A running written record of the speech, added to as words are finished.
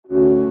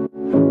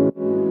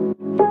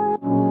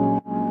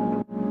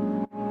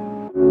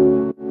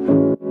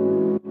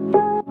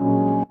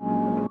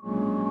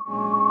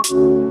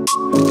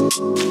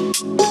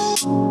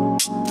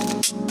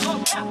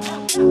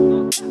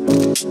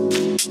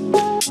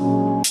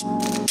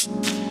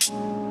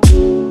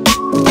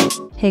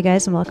Hey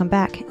guys, and welcome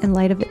back. In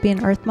light of it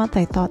being Earth Month,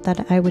 I thought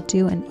that I would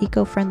do an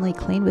eco-friendly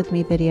clean with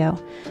me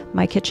video.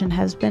 My kitchen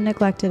has been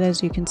neglected,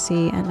 as you can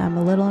see, and I'm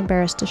a little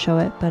embarrassed to show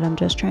it, but I'm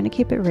just trying to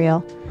keep it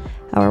real.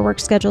 Our work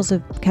schedules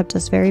have kept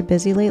us very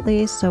busy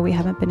lately, so we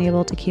haven't been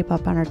able to keep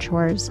up on our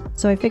chores.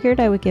 So I figured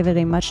I would give it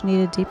a much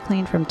needed deep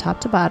clean from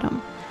top to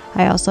bottom.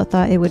 I also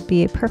thought it would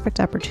be a perfect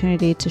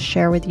opportunity to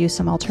share with you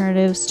some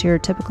alternatives to your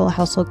typical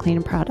household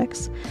cleaning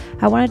products.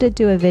 I wanted to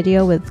do a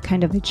video with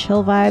kind of a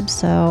chill vibe,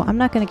 so I'm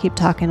not going to keep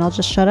talking. I'll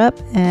just shut up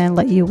and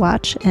let you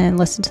watch and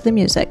listen to the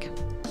music.